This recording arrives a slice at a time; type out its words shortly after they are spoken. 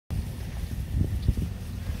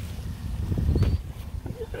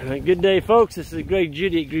Good day, folks. This is Greg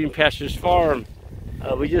Judy at Green Pastures Farm.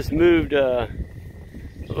 We just moved, what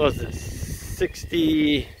was it,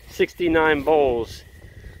 69 bulls.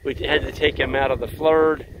 We had to take them out of the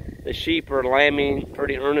flood. The sheep are lambing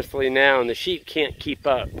pretty earnestly now, and the sheep can't keep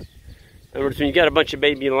up. In other words, when you got a bunch of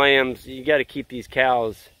baby lambs, you got to keep these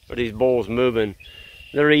cows or these bulls moving.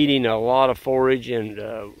 They're eating a lot of forage, and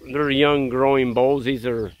they're young growing bulls. These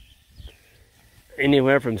are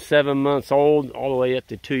anywhere from 7 months old all the way up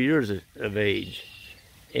to 2 years of age,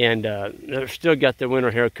 and they've still got their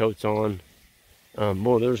winter hair coats on.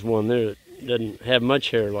 Boy, there's one there that doesn't have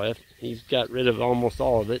much hair left. He's got rid of almost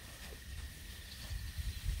all of it.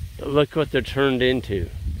 But look what they're turned into,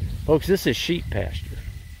 folks. This is sheep pasture.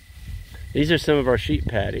 These are some of our sheep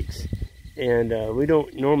paddocks, and we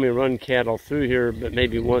don't normally run cattle through here but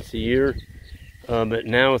maybe once a year, but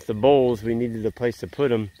now with the bulls we needed a place to put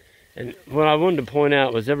them. And what I wanted to point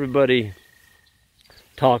out was everybody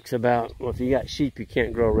talks about, well, if you got sheep, you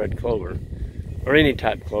can't grow red clover or any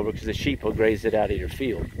type of clover because the sheep will graze it out of your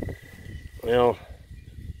field. Well,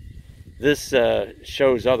 this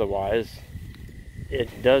shows otherwise.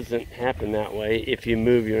 It doesn't happen that way if you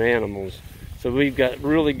move your animals. So we've got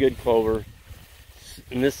really good clover,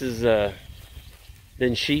 and this has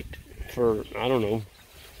been sheep for, I don't know,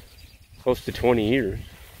 close to 20 years.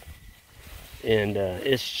 And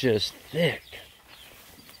it's just thick.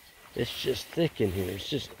 It's just thick in here. It's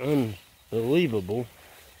just unbelievable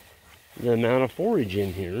the amount of forage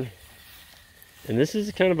in here. And this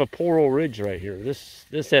is kind of a poor old ridge right here.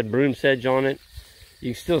 This had broom sedge on it.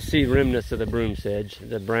 You can still see remnants of the broom sedge,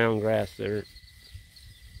 the brown grass there.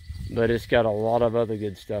 But it's got a lot of other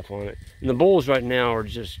good stuff on it. And the bulls right now are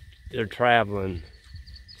just, they're traveling,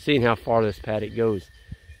 seeing how far this paddock goes.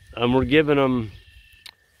 We're giving them,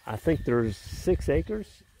 I think there's 6 acres.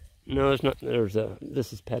 No, it's not.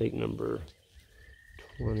 This is paddock number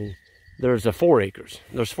 20. There's 4 acres.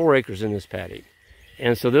 There's 4 acres in this paddock.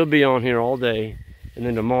 And so they'll be on here all day. And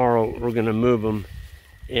then tomorrow we're going to move them.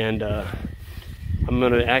 And I'm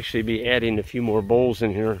going to actually be adding a few more bulls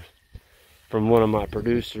in here from one of my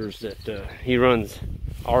producers that he runs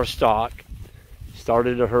our stock.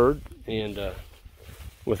 Started a herd and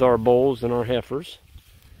with our bulls and our heifers.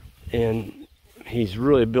 And he's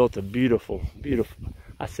really built a beautiful,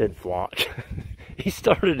 I said flock. He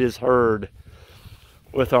started his herd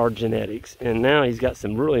with our genetics, and now he's got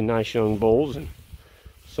some really nice young bulls, and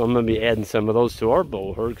so I'm going to be adding some of those to our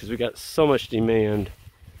bull herd because we got so much demand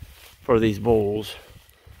for these bulls.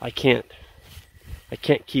 I can't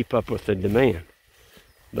keep up with the demand,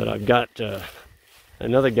 but I've got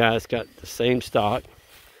another guy that's got the same stock,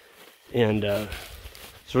 and so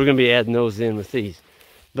we're going to be adding those in with these.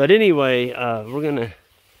 But anyway, we're going to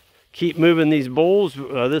keep moving these bulls.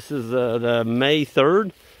 This is the May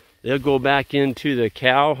 3rd. They'll go back into the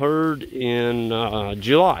cow herd in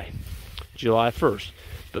July 1st.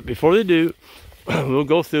 But before they do, we'll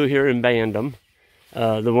go through here and band them,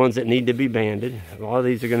 the ones that need to be banded. A lot of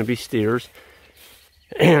these are going to be steers.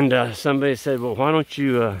 And somebody said, well, why don't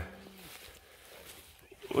you,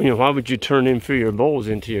 why would you turn inferior bulls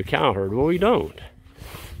into your cow herd? Well, we don't.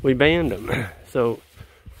 We band them. So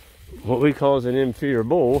what we call is an inferior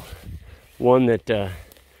bull, one that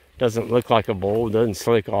doesn't look like a bull, doesn't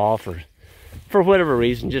slick off, or for whatever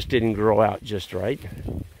reason just didn't grow out just right.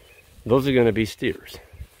 Those are going to be steers.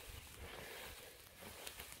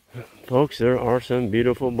 Folks, there are some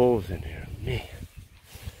beautiful bulls in here.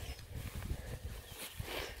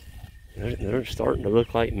 Man, they're starting to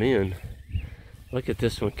look like men. Look at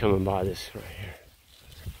this one coming by this right here.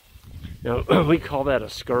 Now, we call that a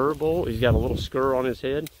scur bull. He's got a little scur on his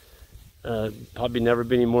head. Probably never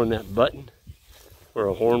been any more than that button where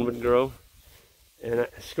a horn would grow. And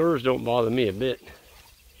scurs don't bother me a bit.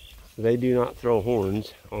 They do not throw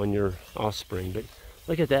horns on your offspring. But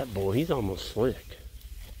look at that bull. He's almost slick.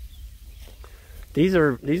 These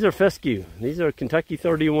are fescue. These are Kentucky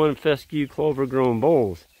 31 fescue clover grown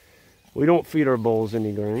bulls. We don't feed our bulls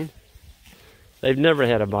any grain. They've never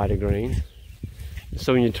had a bite of grain.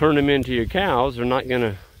 So when you turn them into your cows, they're not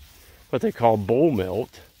gonna, what they call bull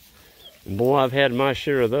melt. And boy, I've had my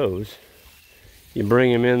share of those. You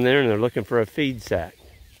bring them in there and they're looking for a feed sack.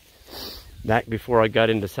 Back before I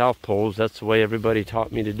got into South Poles, that's the way everybody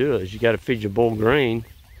taught me to do it, is you gotta feed your bull grain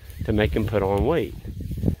to make him put on weight.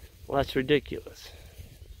 Well, that's ridiculous.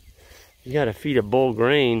 You gotta feed a bull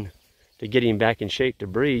grain to get him back in shape to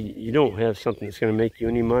breed. You don't have something that's gonna make you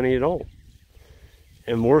any money at all.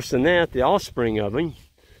 And worse than that, the offspring of him is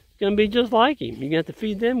gonna be just like him. You got to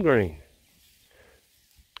feed them grain.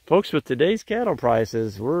 Folks, with today's cattle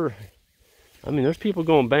prices, there's people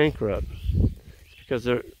going bankrupt because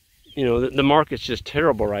you know, the market's just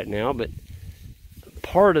terrible right now, but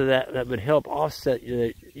part of that would help offset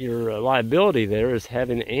your liability there is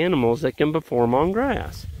having animals that can perform on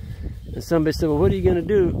grass. And somebody said, well, what are you going to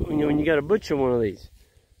do when you got to butcher one of these?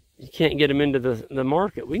 You can't get them into the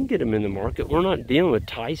market. We can get them in the market. We're not dealing with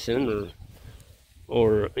Tyson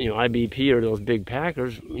or you know, IBP or those big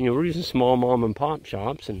packers. You know, we're using small mom and pop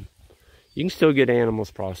shops, and you can still get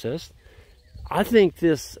animals processed. I think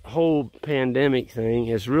this whole pandemic thing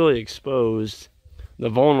has really exposed the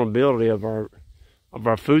vulnerability of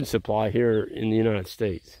our food supply here in the United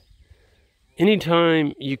States.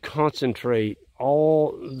 Anytime you concentrate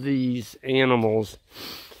all these animals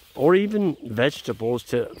or even vegetables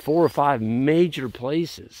to 4 or 5 major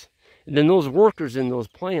places, and then those workers in those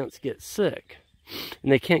plants get sick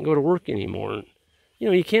and they can't go to work anymore. You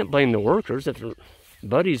know, you can't blame the workers if their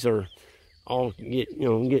buddies are all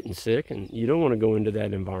getting sick, and you don't want to go into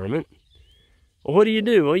that environment. Well, what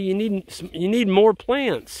do? Well, you need more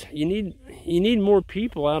plants. You need more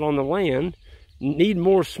people out on the land. You need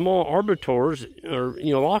more small arbiters or,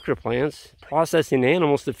 you know, locker plants processing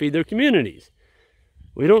animals to feed their communities.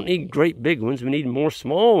 We don't need great big ones. We need more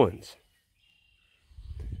small ones.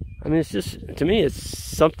 I mean, it's just, to me, it's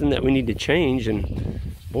something that we need to change. And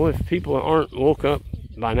boy, if people aren't woke up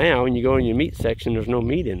by now and you go in your meat section, there's no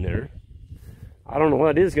meat in there. I don't know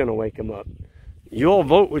what is going to wake them up. You all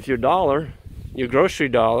vote with your dollar, your grocery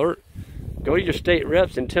dollar. Go to your state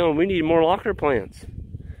reps and tell them we need more locker plants.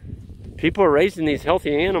 People are raising these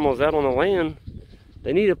healthy animals out on the land.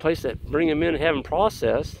 They need a place that bring them in and have them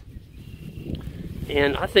processed.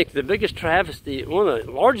 And I think the biggest travesty, one of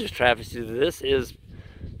the largest travesties of this is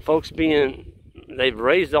folks they've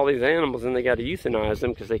raised all these animals and they got to euthanize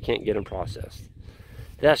them because they can't get them processed.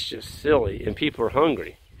 That's just silly, and people are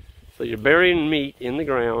hungry. So you're burying meat in the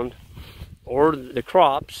ground, or the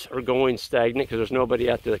crops are going stagnant because there's nobody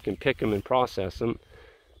out there that can pick them and process them.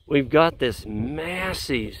 We've got this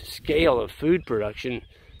massive scale of food production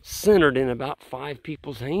centered in about 5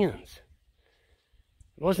 people's hands.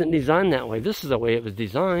 It wasn't designed that way. This is the way it was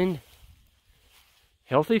designed.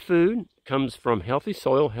 Healthy food comes from healthy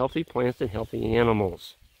soil, healthy plants, and healthy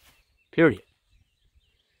animals. Period.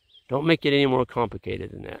 Don't make it any more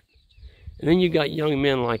complicated than that. And then you got young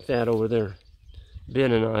men like that over there,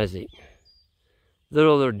 Ben and Isaac.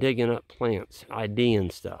 They're digging up plants, ID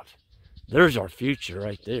and stuff. There's our future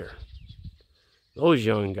right there. Those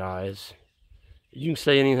young guys, you can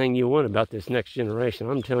say anything you want about this next generation.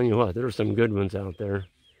 I'm telling you what, there are some good ones out there.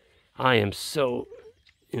 I am so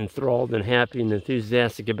enthralled and happy and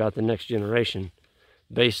enthusiastic about the next generation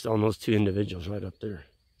based on those 2 individuals right up there.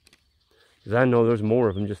 Because I know there's more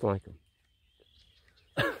of them just like them.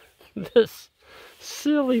 This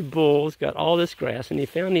silly bull's got all this grass, and he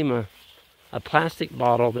found him a plastic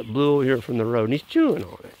bottle that blew over here from the road, and he's chewing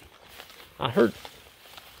on it. I heard,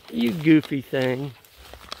 you goofy thing.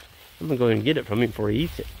 I'm going to go ahead and get it from him before he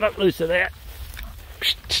eats it. Let loose of that.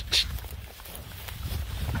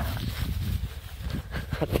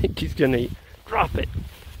 I think he's going to drop it.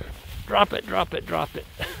 Drop it, drop it, drop it.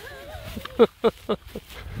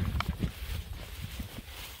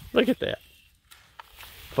 Look at that.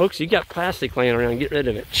 Folks, you got plastic laying around, get rid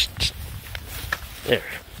of it. There.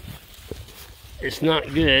 It's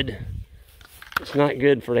not good. It's not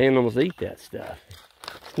good for the animals to eat that stuff.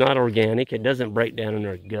 It's not organic. It doesn't break down in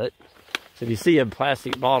their gut. So if you see a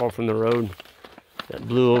plastic bottle from the road that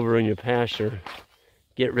blew over in your pasture,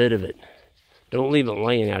 get rid of it. Don't leave it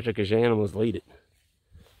laying out there because your animals will eat it.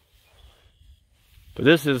 But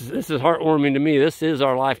this is heartwarming to me. This is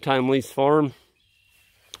our lifetime lease farm.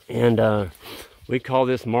 And we call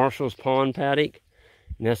this Marshall's Pond Paddock.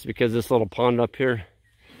 And that's because this little pond up here,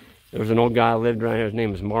 there was an old guy who lived around here. His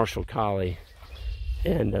name was Marshall Colley.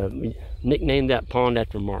 And we nicknamed that pond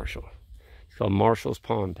after Marshall. It's called Marshall's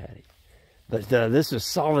Pond Paddock. But this is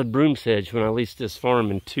solid broom sedge when I leased this farm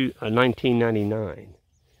in 1999.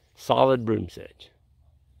 Solid broom sedge.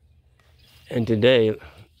 And today,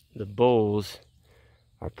 the bulls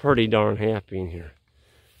are pretty darn happy in here.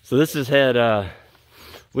 So this has had,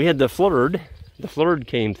 we had the flurd. The flurd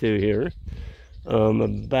came through here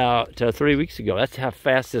about 3 weeks ago. That's how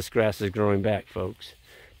fast this grass is growing back, folks.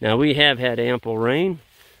 Now, we have had ample rain.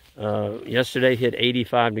 Yesterday hit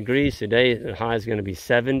 85 degrees. Today, the high is going to be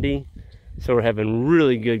 70. So we're having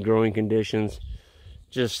really good growing conditions.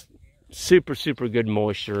 Just super, super good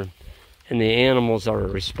moisture. And the animals are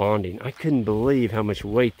responding. I couldn't believe how much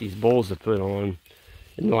weight these bulls have put on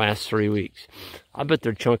in the last 3 weeks. I bet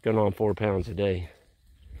they're chunking on 4 pounds a day.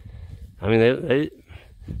 I mean,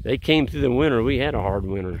 they came through the winter. We had a hard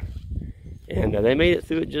winter. And they made it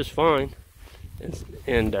through it just fine.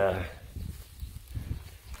 And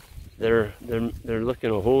they're looking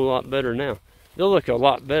a whole lot better now. They'll look a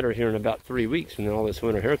lot better here in about 3 weeks when all this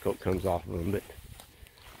winter hair coat comes off of them. But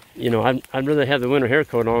you know, I'd rather have the winter hair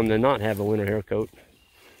coat on than not have a winter hair coat,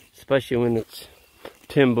 especially when it's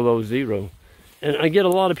 10 below zero. And I get a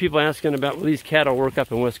lot of people asking about, will these cattle work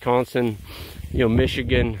up in Wisconsin, you know,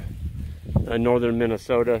 Michigan, northern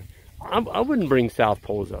Minnesota? I wouldn't bring South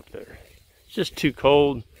Poles up there. It's just too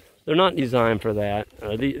cold. They're not designed for that.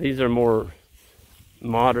 These are more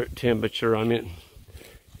moderate temperature. I mean,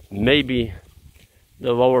 maybe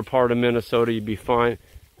the lower part of Minnesota you'd be fine.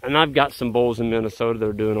 And I've got some bulls in Minnesota that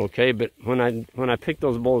are doing okay, but when I picked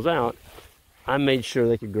those bulls out, I made sure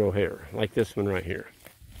they could grow hair, like this one right here.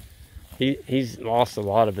 He's lost a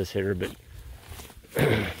lot of his hair, but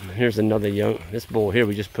here's another this bull here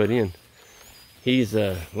we just put in. He's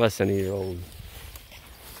less than a year old.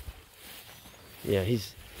 Yeah,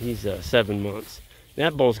 he's 7 months.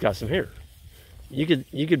 That bull's got some hair. You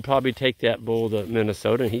could probably take that bull to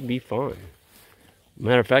Minnesota and he'd be fine.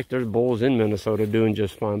 Matter of fact, there's bulls in Minnesota doing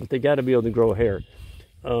just fine, but they got to be able to grow hair.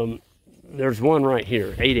 There's one right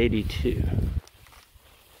here, 882.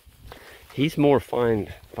 He's more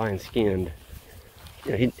fine-skinned.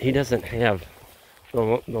 You know, he doesn't have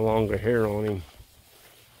the longer hair on him.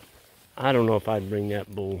 I don't know if I'd bring that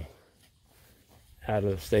bull out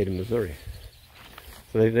of the state of Missouri.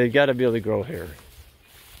 So they've got to be able to grow hair.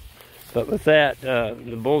 But with that,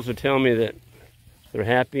 the bulls are telling me that they're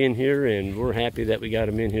happy in here, and we're happy that we got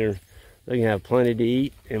them in here. They can have plenty to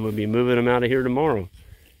eat, and we'll be moving them out of here tomorrow.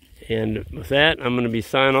 And with that, I'm going to be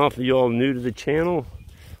signing off. If you all new to the channel,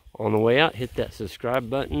 on the way out, hit that subscribe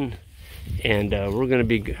button. And we're going to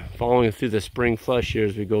be following through the spring flush here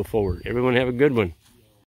as we go forward. Everyone have a good one.